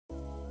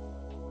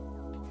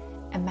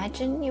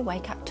Imagine you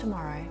wake up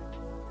tomorrow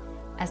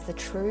as the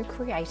true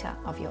creator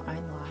of your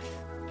own life.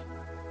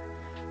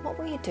 What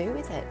will you do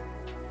with it?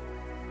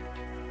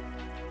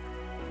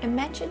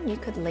 Imagine you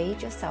could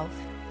lead yourself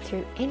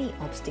through any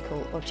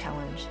obstacle or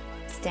challenge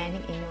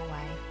standing in your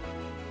way.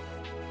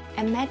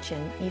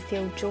 Imagine you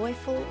feel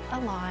joyful,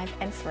 alive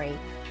and free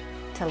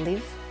to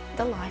live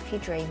the life you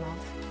dream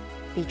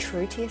of, be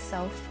true to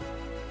yourself,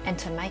 and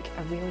to make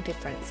a real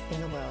difference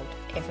in the world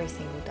every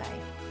single day.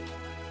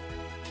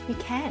 You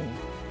can.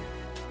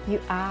 You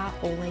are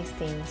all these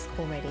things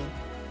already.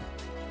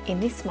 In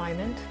this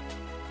moment,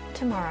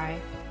 tomorrow,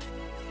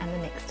 and the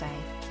next day.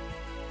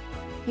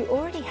 You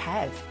already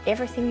have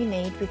everything you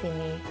need within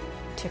you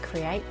to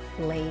create,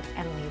 lead,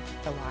 and live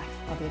the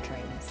life of your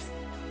dreams.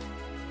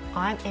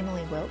 I'm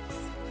Emily Wilkes,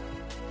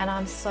 and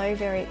I'm so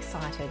very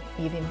excited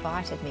you've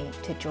invited me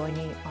to join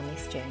you on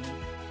this journey.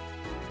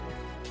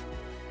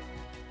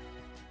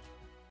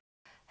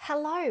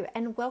 Hello,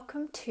 and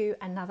welcome to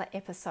another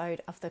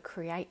episode of the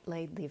Create,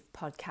 Lead, Live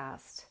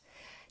podcast.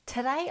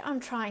 Today I'm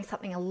trying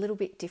something a little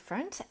bit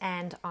different,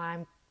 and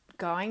I'm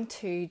going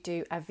to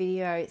do a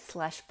video /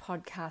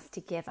 podcast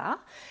together.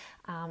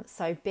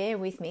 So bear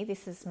with me,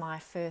 this is my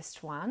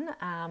first one.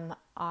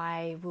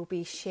 I will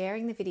be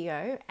sharing the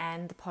video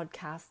and the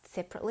podcast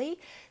separately.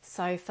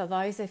 So for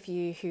those of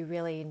you who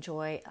really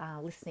enjoy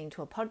listening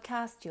to a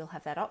podcast, you'll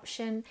have that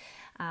option.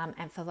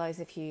 And for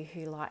those of you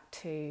who like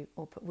to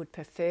or would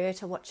prefer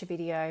to watch a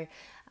video,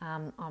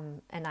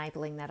 I'm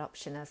enabling that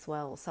option as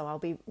well. So I'll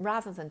be,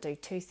 rather than do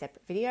two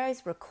separate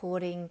videos,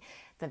 recording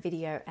the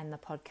video and the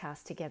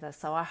podcast together.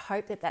 So I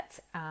hope that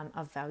that's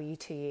of value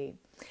to you.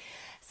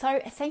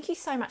 So thank you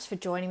so much for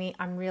joining me.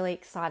 I'm really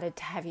excited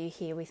to have you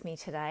here with me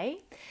today.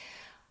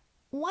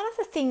 One of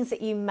the things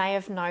that you may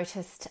have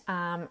noticed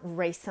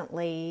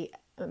recently,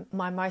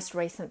 my most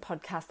recent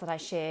podcast that I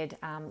shared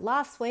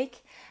last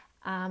week,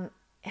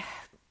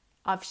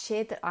 I've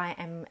shared that I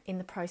am in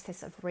the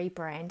process of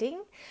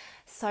rebranding.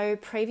 So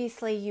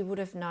previously you would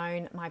have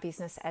known my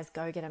business as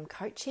Go Get 'Em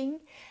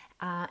Coaching,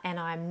 and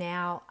I'm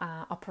now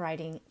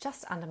operating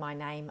just under my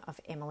name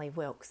of Emily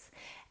Wilkes.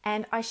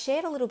 And I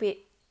shared a little bit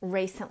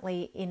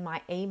recently in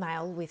my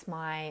email with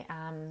my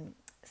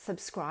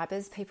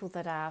subscribers, people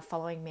that are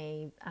following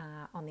me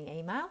on the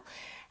email,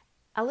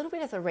 a little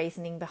bit of the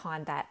reasoning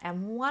behind that.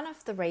 And one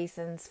of the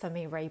reasons for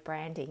me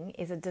rebranding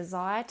is a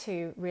desire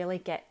to really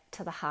get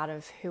to the heart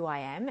of who I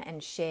am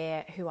and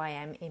share who I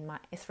am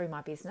through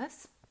my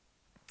business.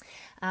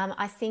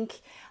 I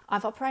think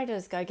I've operated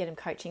as Go Get 'Em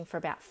Coaching for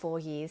about 4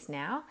 years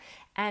now,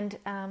 and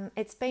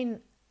it's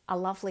been a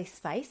lovely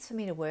space for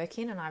me to work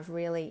in, and I've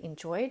really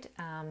enjoyed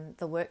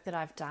the work that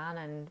I've done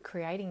and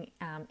creating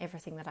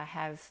everything that I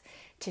have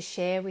to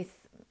share with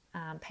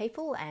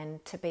people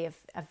and to be of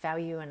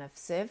value and of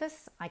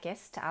service, I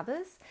guess, to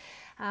others.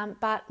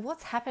 But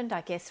what's happened,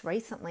 I guess,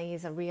 recently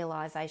is a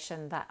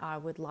realization that I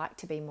would like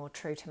to be more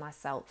true to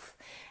myself.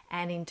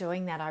 And in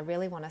doing that, I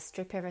really want to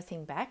strip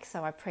everything back.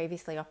 So I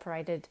previously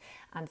operated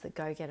under the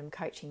Go Get 'Em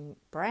Coaching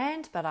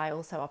brand, but I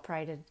also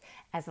operated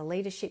as a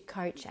leadership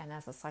coach and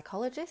as a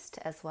psychologist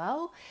as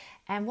well.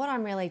 And what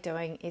I'm really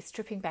doing is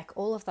stripping back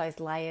all of those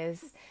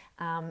layers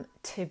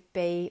to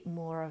be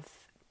more of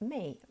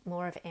me,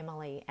 more of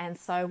Emily. And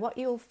so what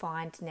you'll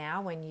find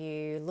now when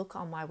you look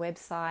on my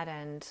website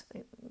and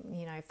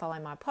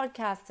follow my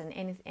podcasts and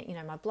anything,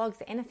 my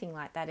blogs, anything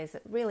like that, is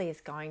it really is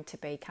going to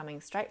be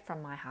coming straight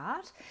from my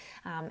heart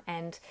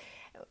and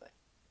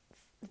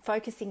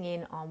focusing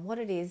in on what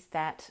it is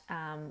that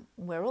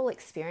we're all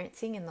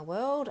experiencing in the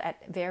world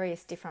at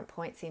various different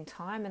points in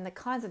time, and the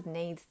kinds of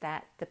needs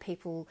that the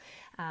people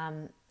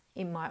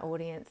in my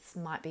audience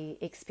might be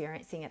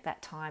experiencing at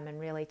that time, and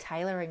really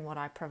tailoring what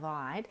I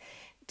provide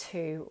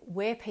to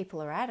where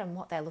people are at and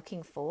what they're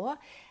looking for,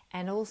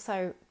 and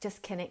also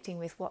just connecting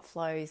with what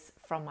flows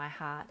from my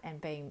heart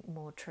and being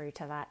more true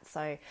to that.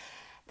 So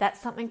that's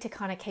something to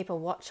kind of keep a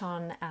watch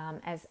on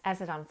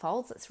as it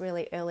unfolds. It's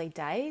really early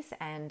days,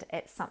 and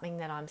it's something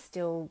that I'm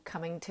still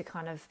coming to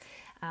kind of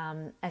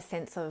a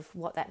sense of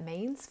what that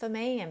means for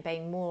me, and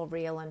being more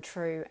real and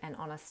true and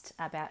honest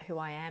about who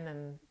I am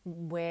and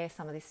where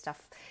some of this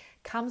stuff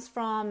comes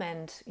from,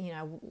 and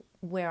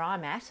where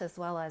I'm at as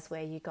well as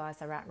where you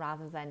guys are at,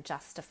 rather than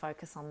just to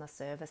focus on the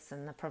service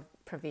and the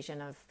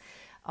provision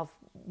of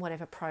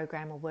whatever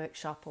program or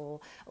workshop or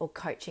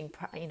coaching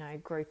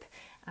group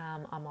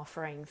I'm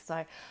offering.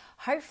 So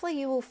hopefully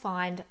you will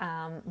find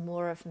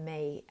more of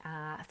me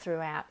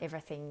throughout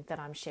everything that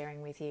I'm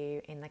sharing with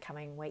you in the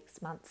coming weeks,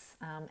 months,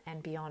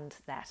 and beyond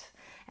that,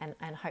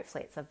 and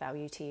hopefully it's of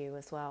value to you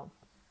as well.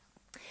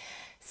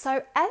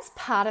 So as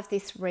part of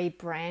this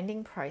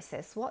rebranding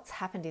process, what's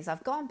happened is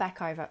I've gone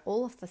back over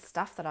all of the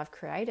stuff that I've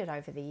created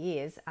over the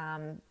years,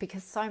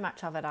 because so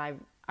much of it I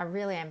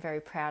really am very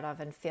proud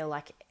of and feel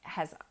like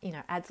has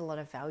adds a lot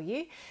of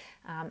value,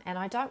 and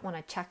I don't want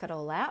to chuck it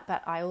all out,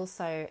 but I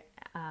also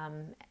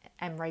am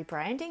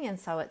rebranding, and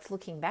so it's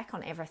looking back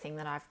on everything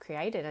that I've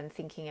created and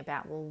thinking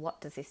about, well, what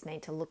does this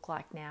need to look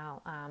like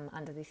now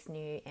under this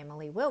new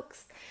Emily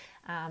Wilkes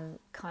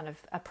kind of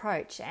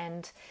approach.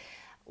 And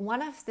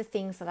one of the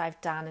things that I've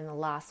done in the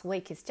last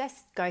week is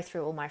just go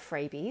through all my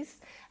freebies.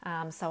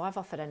 So I've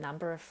offered a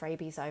number of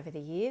freebies over the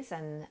years,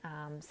 and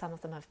some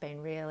of them have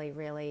been really,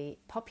 really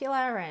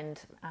popular and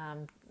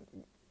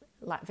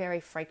like very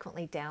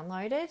frequently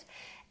downloaded.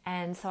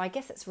 And so I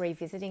guess it's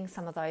revisiting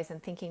some of those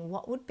and thinking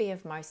what would be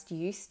of most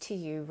use to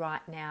you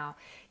right now,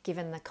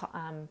 given the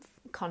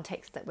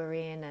context that we're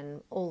in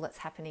and all that's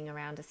happening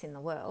around us in the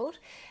world.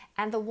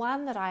 And the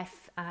one that I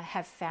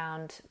have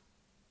found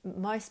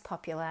most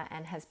popular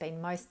and has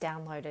been most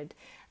downloaded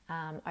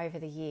over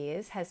the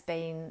years has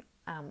been,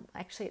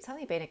 actually it's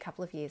only been a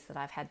couple of years that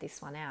I've had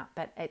this one out,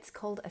 but it's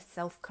called a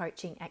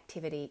self-coaching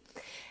activity.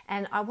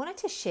 And I wanted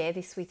to share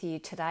this with you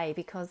today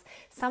because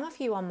some of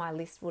you on my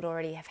list would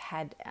already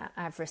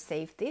have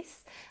received this,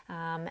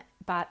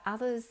 but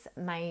others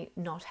may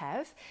not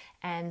have.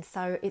 And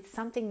so it's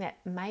something that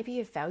may be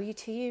of value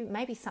to you,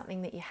 maybe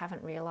something that you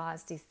haven't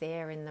realised is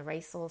there in the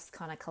resource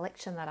kind of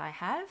collection that I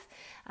have,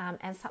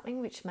 and something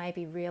which may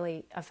be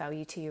really of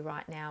value to you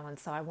right now. And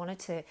so I wanted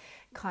to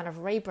kind of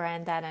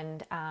rebrand that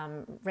and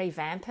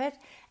revamp it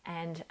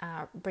and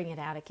bring it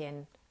out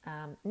again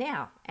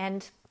now.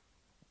 And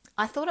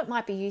I thought it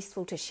might be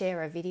useful to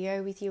share a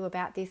video with you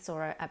about this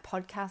or a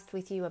podcast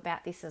with you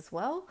about this as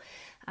well,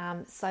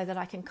 so that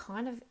I can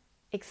kind of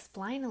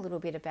explain a little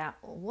bit about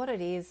what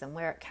it is and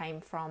where it came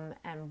from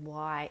and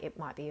why it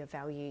might be of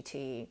value to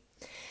you.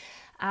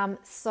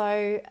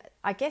 So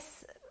I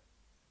guess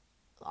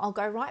I'll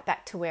go right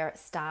back to where it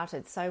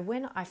started. So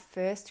when I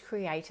first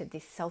created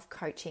this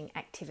self-coaching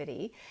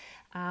activity,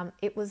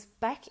 it was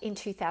back in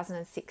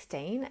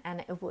 2016, and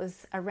it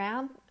was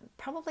around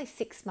probably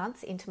 6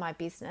 months into my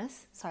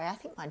business. Sorry, I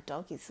think my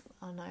dog is,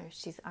 oh no,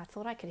 I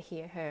thought I could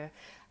hear her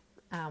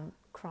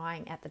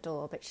crying at the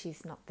door, but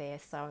she's not there,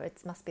 so it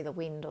must be the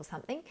wind or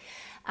something.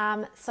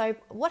 So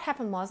what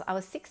happened was I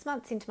was 6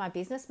 months into my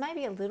business,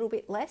 maybe a little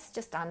bit less,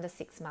 just under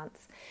 6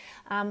 months.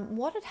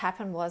 What had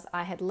happened was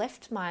I had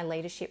left my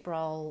leadership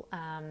role.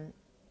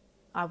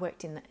 I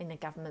worked in a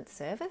government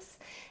service,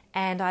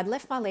 and I'd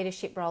left my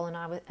leadership role, and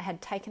I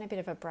had taken a bit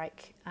of a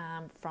break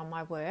from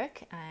my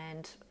work,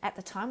 and at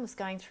the time was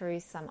going through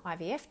some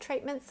IVF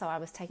treatment, so I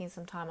was taking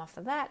some time off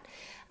for that,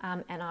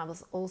 and I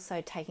was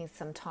also taking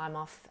some time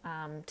off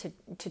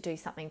to do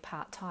something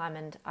part-time,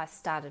 and I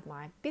started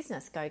my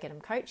business, Go Get 'em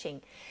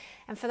Coaching.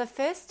 And for the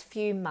first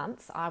few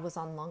months I was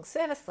on long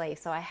service leave,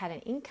 so I had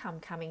an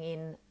income coming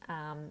in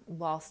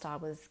whilst I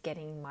was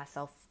getting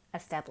myself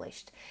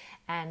established,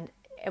 and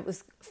it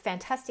was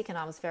fantastic, and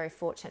I was very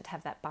fortunate to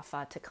have that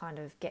buffer to kind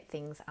of get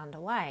things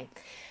underway.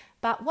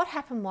 But what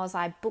happened was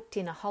I booked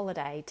in a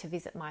holiday to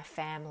visit my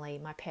family.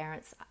 My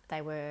parents, they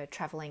were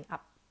travelling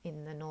up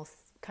in the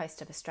north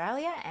coast of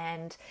Australia,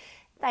 and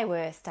they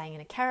were staying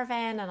in a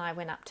caravan, and I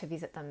went up to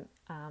visit them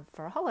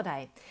for a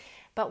holiday.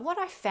 But what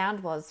I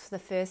found was, for the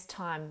first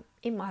time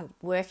in my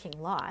working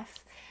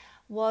life,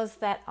 was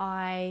that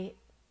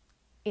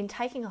in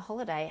taking a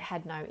holiday,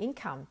 had no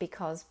income,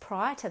 because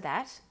prior to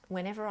that,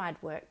 whenever I'd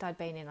worked, I'd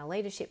been in a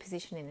leadership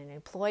position, in an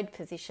employed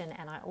position,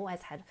 and I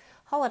always had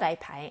holiday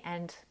pay.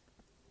 And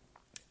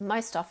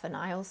most often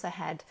I also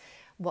had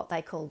what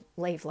they call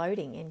leave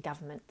loading in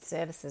government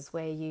services,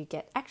 where you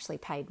get actually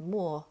paid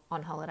more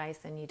on holidays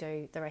than you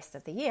do the rest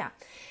of the year.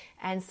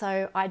 And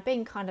so I'd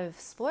been kind of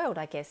spoiled,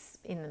 I guess,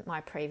 in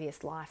my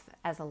previous life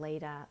as a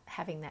leader,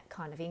 having that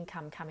kind of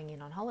income coming in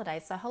on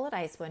holidays. So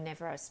holidays were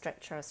never a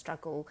stretch or a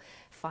struggle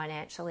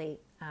financially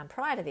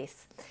prior to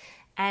this.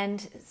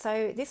 And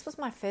so this was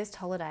my first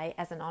holiday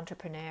as an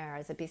entrepreneur,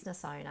 as a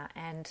business owner.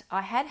 And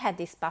I had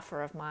this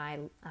buffer of my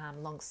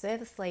long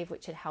service leave,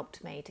 which had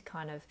helped me to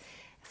kind of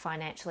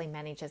financially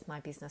manage as my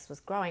business was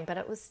growing, but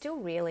it was still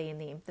really in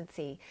the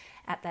infancy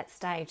at that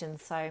stage. And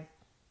so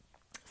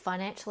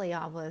financially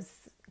I was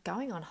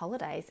going on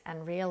holidays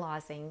and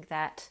realizing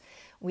that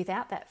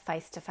without that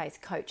face-to-face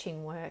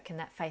coaching work, and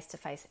that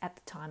face-to-face, at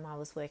the time I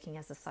was working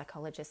as a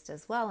psychologist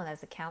as well and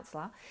as a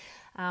counsellor,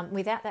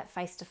 without that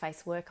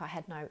face-to-face work I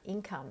had no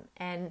income.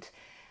 And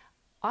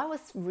I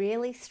was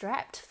really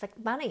strapped for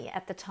money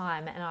at the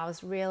time, and I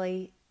was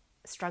really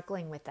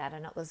struggling with that,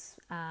 and it was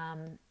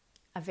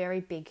a very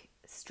big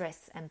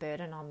stress and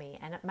burden on me,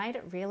 and it made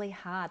it really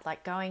hard.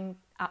 Like, going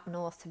up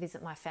north to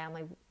visit my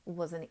family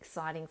was an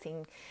exciting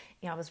thing.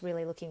 I was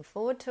really looking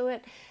forward to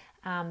it,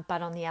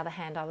 but on the other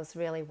hand, I was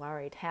really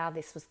worried how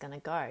this was going to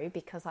go,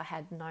 because I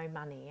had no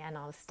money and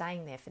I was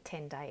staying there for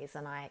 10 days,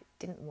 and I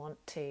didn't want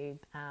to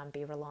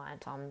be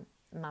reliant on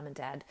mum and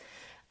dad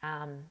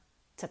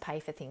to pay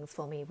for things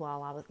for me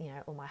while I was,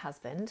 or my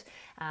husband.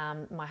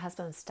 My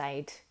husband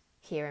stayed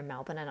here in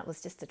Melbourne, and it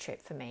was just a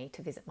trip for me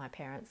to visit my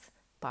parents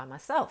by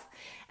myself.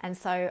 And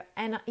so,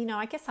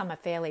 I guess I'm a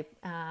fairly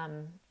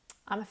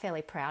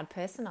proud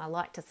person. I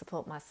like to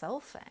support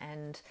myself,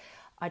 and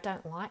I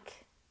don't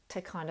like to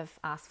kind of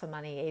ask for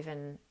money.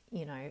 Even,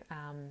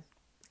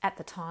 at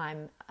the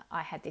time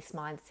I had this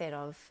mindset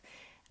of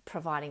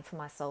providing for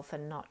myself,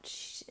 and not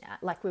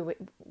like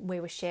we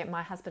were sharing,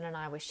 my husband and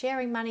I were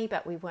sharing money,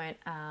 but we weren't,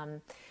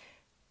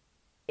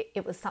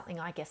 it was something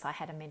I guess I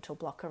had a mental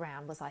block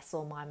around, was I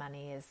saw my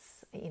money as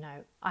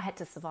I had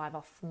to survive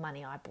off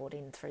money I brought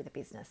in through the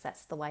business.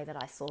 That's the way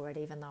that I saw it,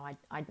 even though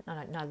I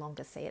no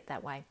longer see it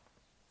that way.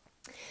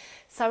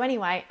 So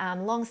anyway,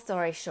 long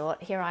story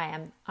short, here I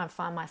am. I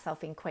find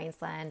myself in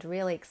Queensland,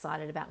 really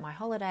excited about my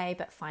holiday,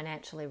 but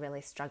financially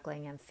really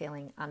struggling and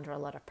feeling under a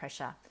lot of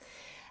pressure.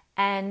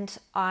 And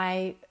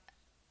I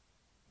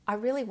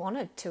really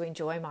wanted to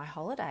enjoy my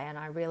holiday, and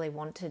I really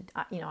wanted,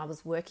 I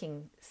was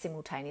working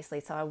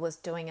simultaneously. So I was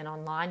doing an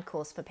online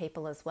course for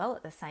people as well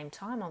at the same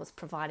time. I was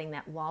providing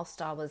that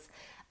whilst I was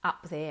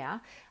up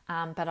there,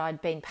 but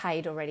I'd been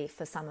paid already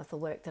for some of the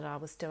work that I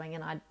was doing,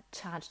 and I'd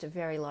charged a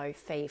very low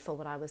fee for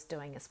what I was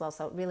doing as well.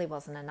 So it really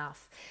wasn't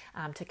enough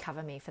to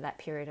cover me for that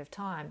period of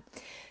time.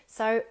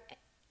 So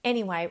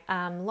anyway,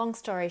 long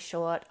story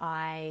short,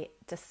 I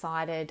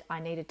decided I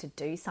needed to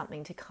do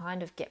something to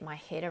kind of get my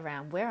head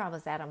around where I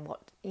was at and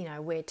what,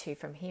 where to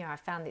from here. I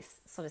found this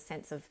sort of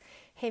sense of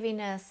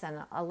heaviness and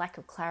a lack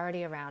of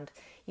clarity around,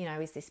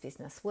 is this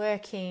business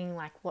working?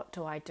 Like, what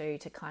do I do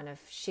to kind of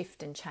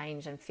shift and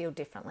change and feel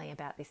differently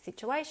about this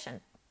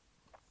situation?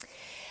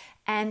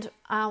 And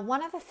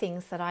one of the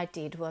things that I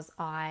did was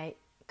I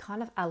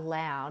kind of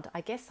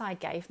I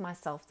gave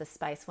myself the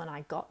space when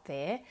I got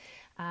there.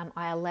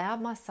 I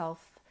allowed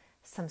myself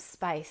some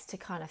space to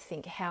kind of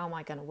think, how am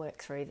I going to work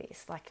through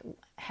this? Like,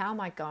 how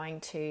am I going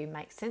to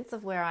make sense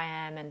of where I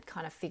am and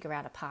kind of figure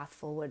out a path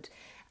forward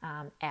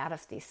out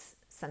of this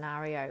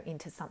scenario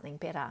into something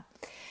better?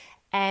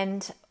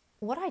 And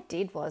what I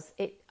did was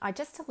I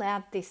just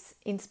allowed this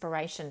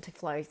inspiration to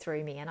flow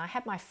through me. And I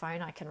had my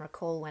phone, I can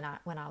recall when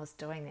I was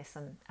doing this,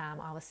 and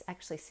I was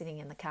actually sitting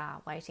in the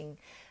car waiting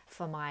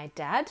for my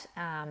dad,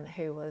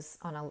 who was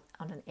on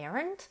an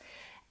errand.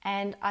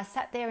 And I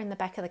sat there in the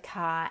back of the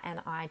car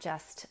and I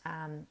just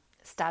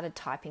started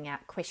typing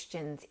out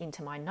questions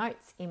into my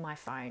notes in my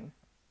phone.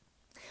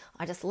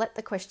 I just let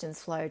the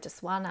questions flow,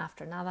 just one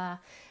after another,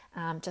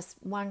 just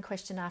one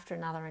question after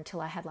another,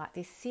 until I had like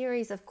this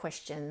series of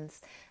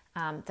questions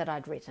that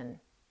I'd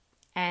written.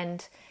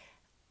 And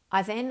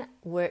I then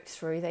worked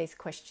through these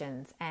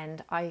questions,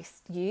 and I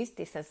used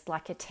this as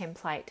like a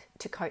template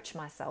to coach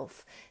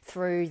myself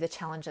through the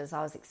challenges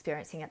I was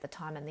experiencing at the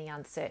time and the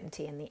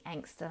uncertainty and the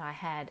angst that I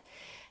had.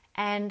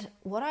 And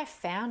what I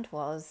found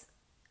was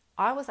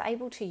I was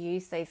able to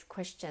use these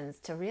questions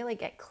to really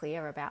get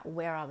clear about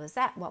where I was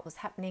at, what was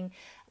happening,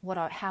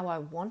 how I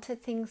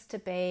wanted things to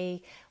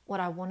be, what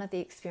I wanted the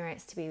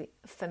experience to be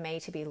for me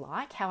to be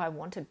like, how I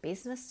wanted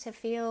business to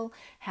feel,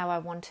 how I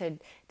wanted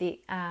the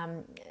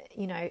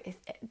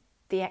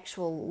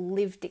actual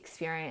lived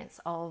experience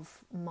of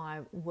my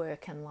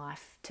work and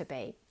life to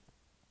be.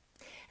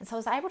 And so I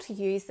was able to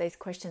use these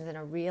questions in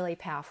a really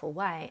powerful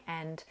way,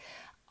 and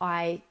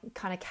I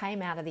kind of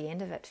came out of the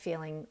end of it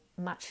feeling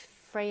much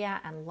freer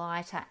and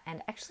lighter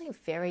and actually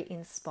very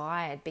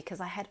inspired,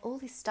 because I had all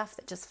this stuff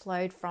that just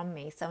flowed from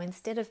me. So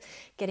instead of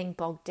getting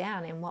bogged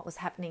down in what was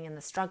happening in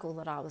the struggle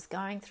that I was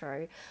going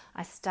through,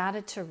 I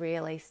started to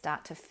really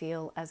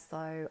feel as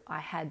though I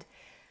had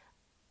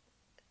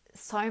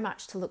so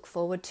much to look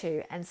forward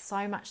to and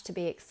so much to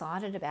be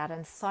excited about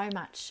and so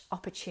much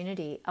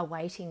opportunity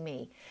awaiting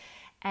me.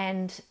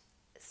 And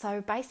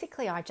so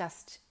basically I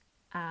just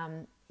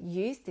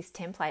used this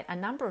template a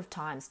number of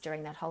times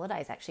during that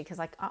holidays, actually, because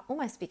I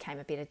almost became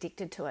a bit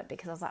addicted to it,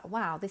 because I was like,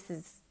 wow, this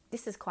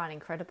is quite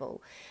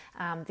incredible.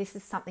 This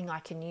is something I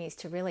can use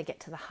to really get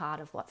to the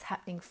heart of what's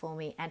happening for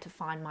me and to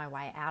find my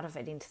way out of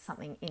it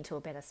into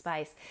a better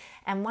space.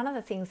 And one of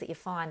the things that you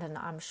find, and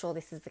I'm sure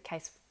this is the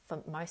case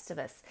for most of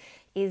us,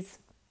 is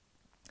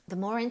the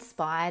more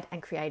inspired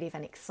and creative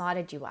and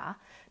excited you are,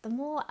 the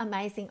more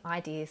amazing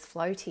ideas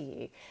flow to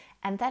you.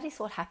 And that is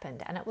what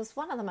happened. And it was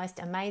one of the most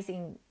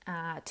amazing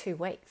 2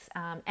 weeks.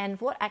 And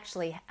what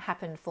actually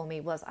happened for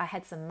me was I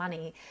had some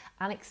money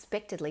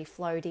unexpectedly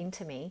flowed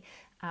into me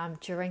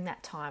during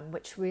that time,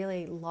 which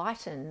really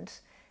lightened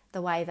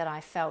the way that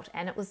I felt.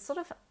 And it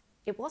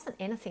wasn't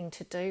anything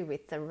to do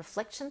with the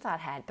reflections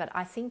I'd had, but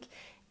I think,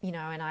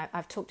 and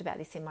I've talked about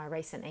this in my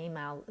recent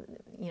email,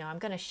 I'm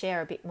going to share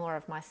a bit more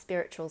of my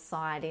spiritual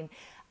side in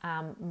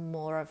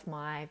more of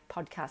my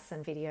podcasts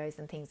and videos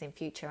and things in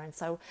future. And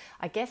so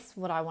I guess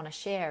what I want to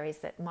share is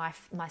that my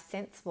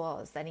sense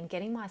was that in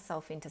getting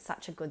myself into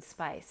such a good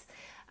space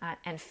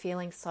and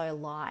feeling so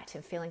light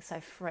and feeling so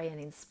free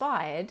and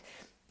inspired,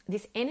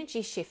 this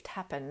energy shift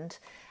happened,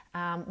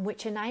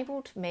 which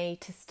enabled me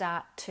to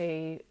start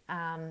to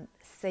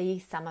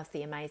see some of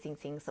the amazing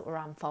things that were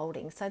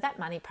unfolding. So that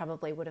money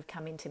probably would have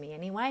come into me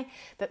anyway,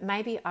 but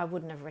maybe I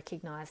wouldn't have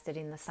recognized it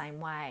in the same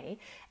way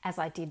as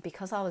I did,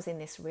 because I was in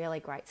this really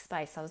great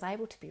space. I was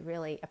able to be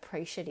really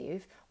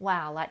appreciative.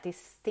 Wow, like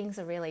things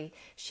are really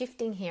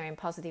shifting here in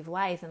positive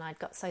ways, and I'd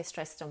got so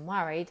stressed and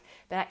worried,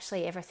 but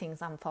actually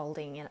everything's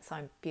unfolding in its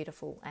own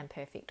beautiful and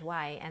perfect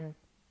way. And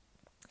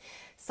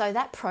so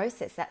that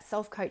process, that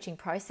self-coaching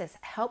process,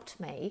 helped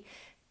me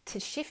to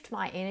shift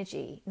my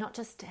energy, not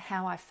just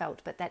how I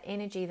felt, but that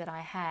energy that I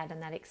had and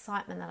that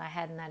excitement that I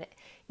had and that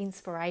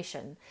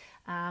inspiration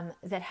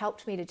that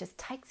helped me to just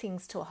take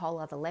things to a whole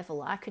other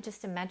level. I could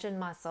just imagine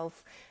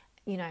myself,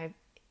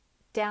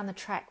 down the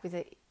track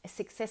with a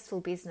successful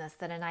business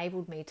that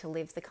enabled me to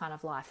live the kind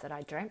of life that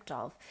I dreamt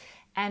of.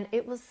 And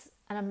it was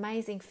an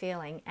amazing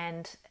feeling.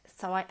 And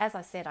so as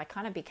I said, I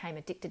kind of became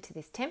addicted to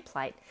this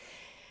template.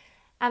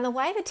 And the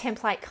way the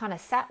template kind of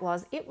sat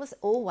was, it was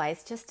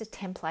always just a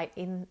template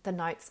in the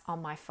notes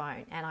on my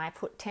phone. And I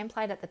put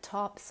template at the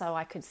top so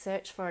I could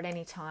search for it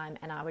anytime,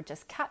 and I would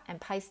just cut and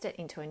paste it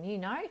into a new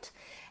note,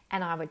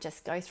 and I would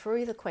just go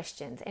through the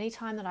questions.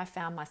 Anytime that I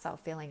found myself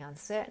feeling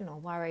uncertain or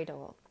worried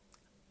or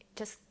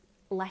just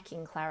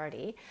lacking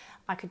clarity,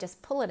 I could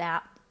just pull it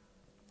out,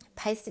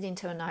 paste it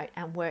into a note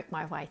and work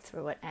my way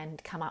through it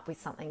and come up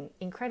with something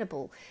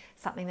incredible,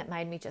 something that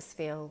made me just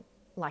feel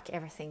like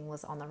everything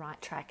was on the right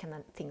track and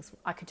that things,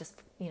 I could just,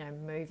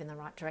 move in the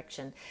right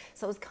direction.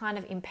 So it was kind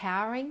of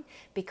empowering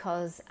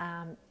because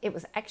it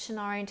was action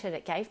oriented.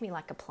 It gave me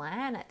like a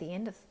plan at the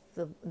end of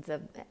the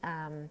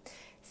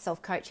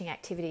self-coaching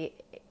activity.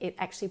 It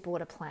actually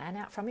brought a plan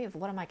out from me of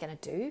what am I going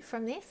to do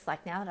from this?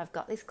 Like, now that I've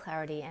got this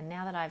clarity and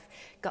now that I've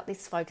got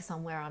this focus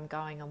on where I'm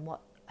going and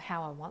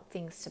how I want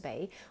things to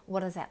be,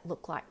 what does that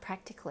look like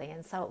practically?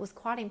 And so it was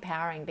quite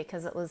empowering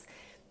because it was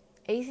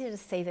easier to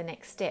see the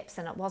next steps,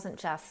 and it wasn't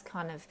just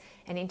kind of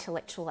an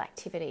intellectual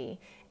activity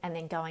and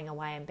then going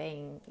away and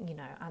being,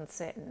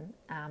 uncertain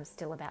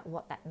still about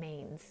what that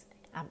means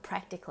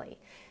practically.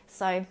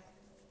 So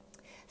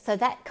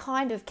that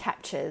kind of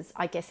captures,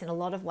 I guess, in a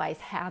lot of ways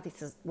how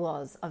this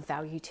was of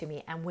value to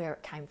me and where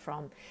it came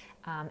from,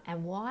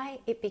 and why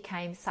it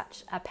became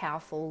such a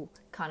powerful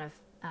kind of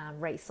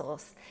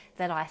resource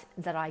that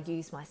I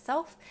use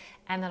myself,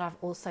 and that I've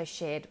also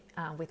shared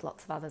with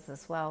lots of others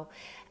as well.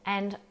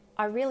 And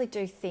I really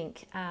do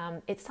think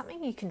it's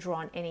something you can draw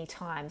on any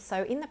time.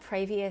 So in the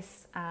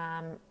previous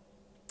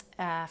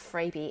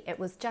freebie, it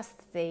was just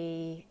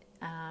the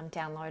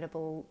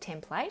downloadable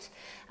template.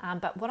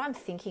 But what I'm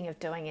thinking of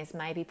doing is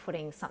maybe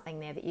putting something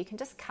there that you can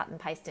just cut and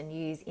paste and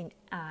use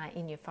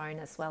in your phone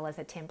as well as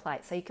a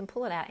template. So you can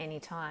pull it out any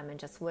time and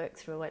just work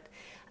through it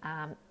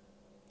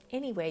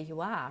anywhere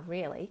you are,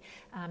 really,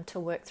 to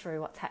work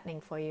through what's happening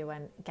for you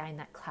and gain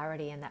that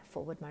clarity and that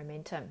forward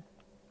momentum.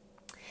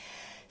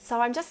 So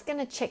I'm just going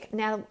to check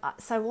now.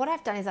 So what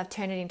I've done is I've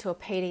turned it into a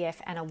PDF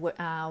and a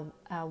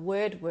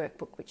Word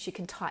workbook, which you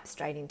can type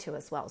straight into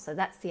as well. So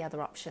that's the other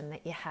option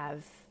that you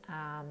have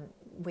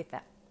with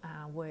that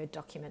Word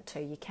document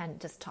too. You can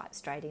just type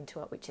straight into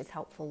it, which is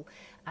helpful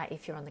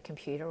if you're on the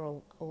computer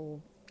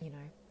or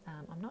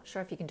I'm not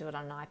sure if you can do it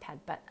on an iPad,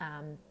 but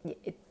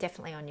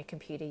definitely on your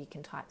computer you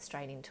can type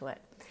straight into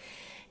it.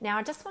 Now,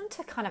 I just want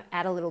to kind of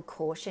add a little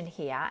caution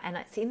here, and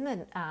it's in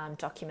the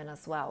document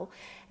as well,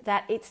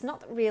 that it's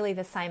not really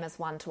the same as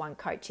one-to-one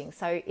coaching.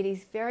 So it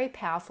is very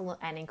powerful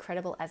and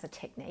incredible as a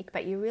technique,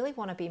 but you really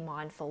want to be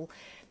mindful.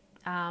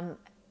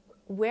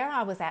 Where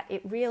I was at,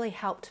 it really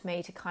helped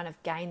me to kind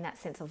of gain that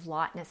sense of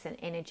lightness and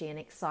energy and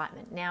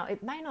excitement. Now,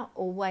 it may not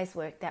always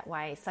work that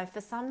way. So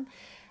for some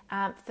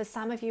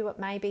of you, it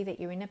may be that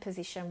you're in a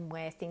position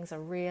where things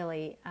are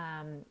really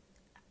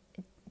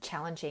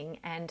challenging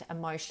and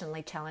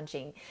emotionally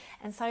challenging,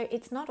 and so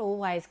it's not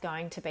always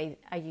going to be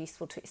a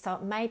useful tool. So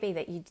it may be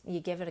that you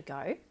give it a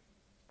go,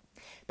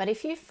 but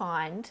if you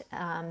find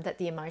that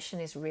the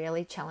emotion is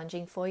really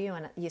challenging for you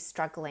and you're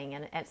struggling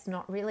and it's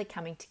not really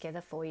coming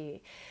together for you,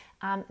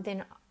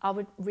 then I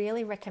would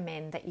really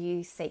recommend that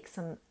you seek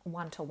some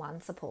one-to-one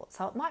support.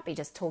 So it might be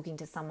just talking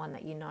to someone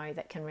that you know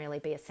that can really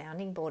be a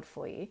sounding board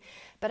for you,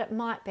 but it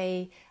might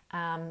be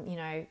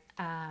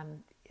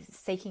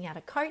seeking out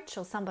a coach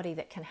or somebody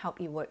that can help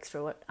you work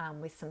through it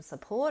with some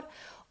support.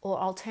 Or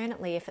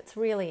alternately, if it's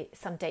really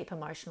some deep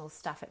emotional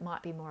stuff, it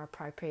might be more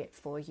appropriate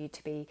for you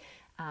to be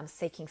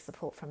seeking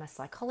support from a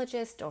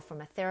psychologist or from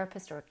a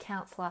therapist or a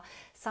counsellor,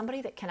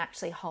 somebody that can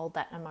actually hold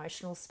that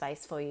emotional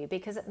space for you,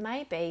 because it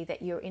may be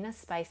that you're in a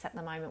space at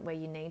the moment where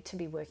you need to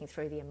be working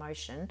through the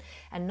emotion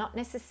and not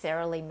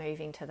necessarily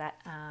moving to that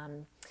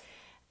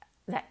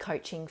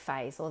coaching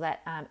phase or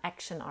that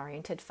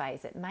action-oriented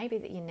phase. It may be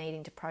that you're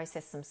needing to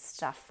process some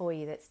stuff for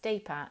you that's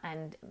deeper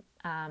and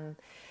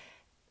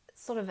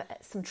sort of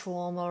some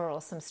trauma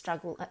or some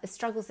struggles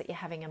that you're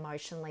having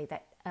emotionally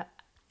that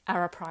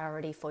are a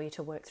priority for you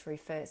to work through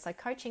first. So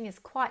coaching is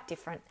quite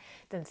different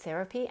than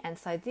therapy, and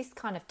so this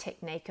kind of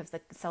technique of the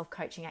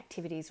self-coaching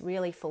activity is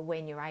really for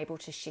when you're able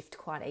to shift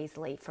quite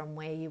easily from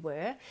where you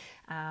were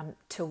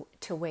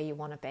to where you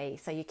want to be.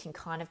 So you can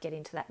kind of get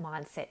into that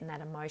mindset and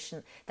that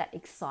emotion, that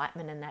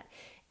excitement and that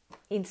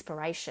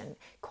inspiration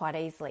quite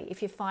easily.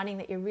 If you're finding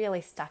that you're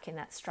really stuck in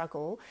that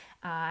struggle,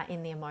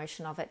 in the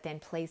emotion of it, then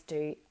please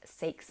do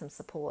seek some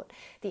support.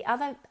 The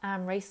other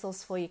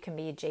resource for you can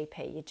be your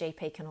GP. Your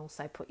GP can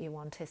also put you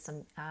onto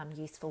some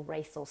useful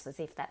resources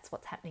if that's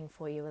what's happening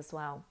for you as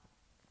well.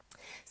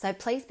 So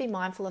please be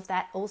mindful of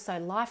that. Also,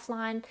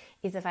 Lifeline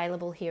is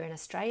available here in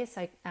Australia.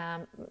 So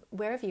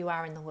wherever you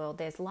are in the world,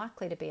 there's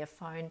likely to be a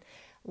phone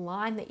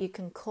line that you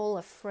can call,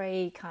 a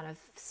free kind of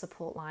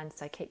support line.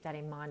 So keep that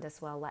in mind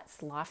as well.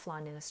 That's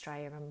Lifeline in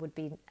Australia and would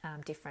be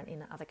different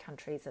in other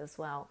countries as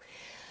well.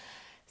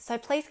 So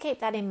please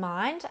keep that in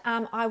mind.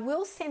 I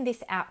will send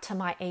this out to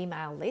my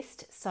email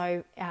list,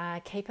 so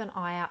keep an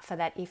eye out for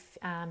that. If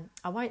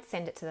I won't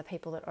send it to the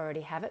people that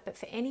already have it, but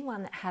for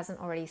anyone that hasn't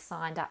already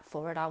signed up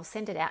for it, I'll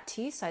send it out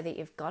to you so that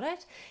you've got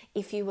it.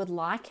 If you would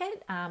like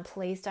it,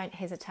 please don't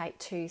hesitate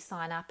to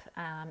sign up,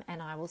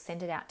 and I will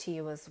send it out to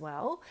you as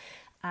well.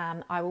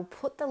 I will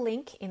put the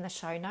link in the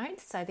show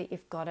notes so that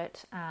you've got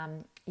it.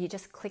 You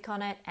just click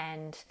on it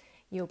and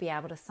you'll be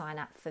able to sign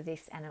up for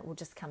this, and it will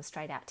just come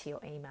straight out to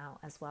your email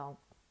as well.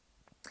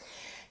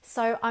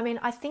 So,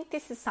 I think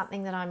this is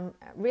something that I'm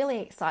really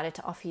excited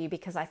to offer you,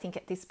 because I think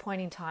at this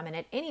point in time, and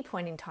at any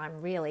point in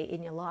time really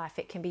in your life,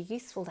 it can be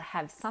useful to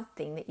have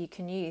something that you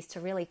can use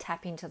to really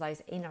tap into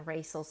those inner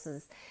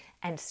resources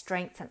and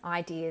strengths and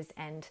ideas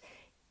and,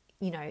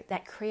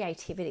 that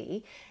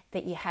creativity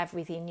that you have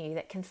within you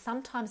that can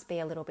sometimes be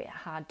a little bit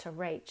hard to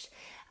reach.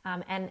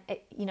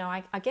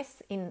 I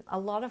guess in a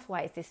lot of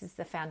ways, this is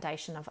the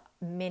foundation of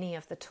many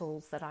of the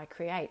tools that I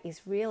create,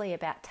 is really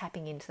about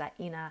tapping into that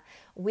inner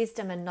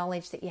wisdom and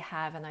knowledge that you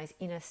have, and those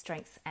inner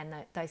strengths and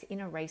those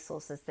inner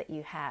resources that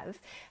you have,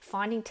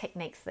 finding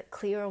techniques that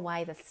clear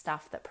away the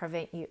stuff that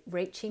prevent you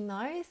reaching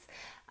those,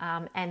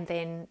 and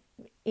then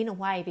in a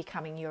way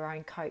becoming your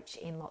own coach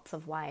in lots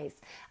of ways,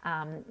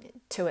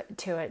 to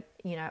a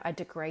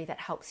degree that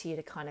helps you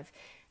to kind of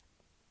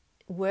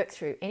work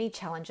through any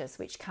challenges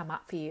which come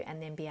up for you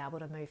and then be able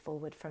to move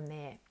forward from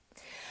there.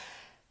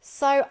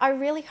 So I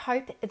really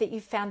hope that you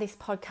found this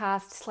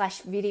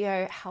podcast /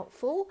 video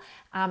helpful.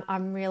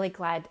 I'm really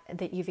glad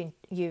that you've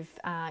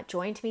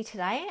joined me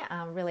today.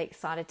 I'm really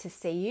excited to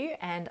see you,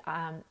 and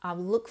I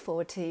look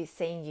forward to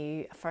seeing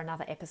you for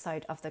another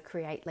episode of the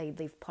Create, Lead,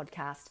 Live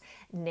podcast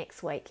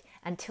next week.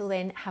 Until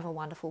then, have a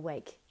wonderful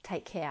week.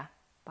 Take care.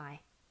 Bye.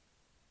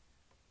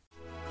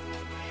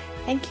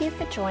 Thank you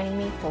for joining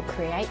me for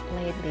Create,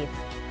 Lead, Live.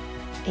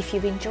 If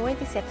you've enjoyed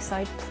this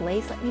episode,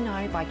 please let me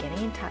know by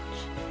getting in touch,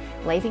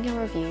 leaving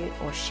a review,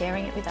 or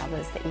sharing it with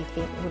others that you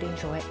think would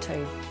enjoy it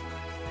too.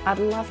 I'd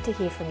love to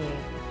hear from you.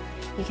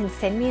 You can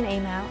send me an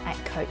email at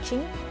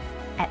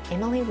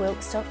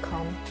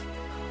coaching@emilywilkes.com,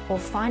 or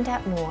find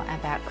out more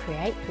about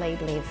Create,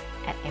 Lead, Live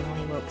at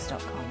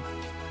emilywilkes.com.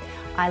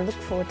 I look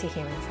forward to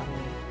hearing from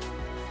you.